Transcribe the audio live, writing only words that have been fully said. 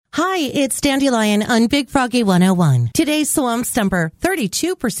Hi, it's Dandelion on Big Froggy 101. Today's Swamp Stumper.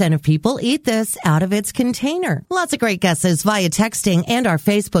 32% of people eat this out of its container. Lots of great guesses via texting and our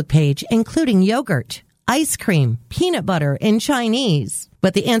Facebook page, including yogurt, ice cream, peanut butter, and Chinese.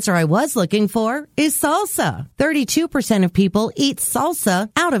 But the answer I was looking for is salsa. 32% of people eat salsa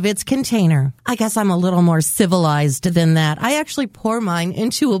out of its container. I guess I'm a little more civilized than that. I actually pour mine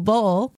into a bowl.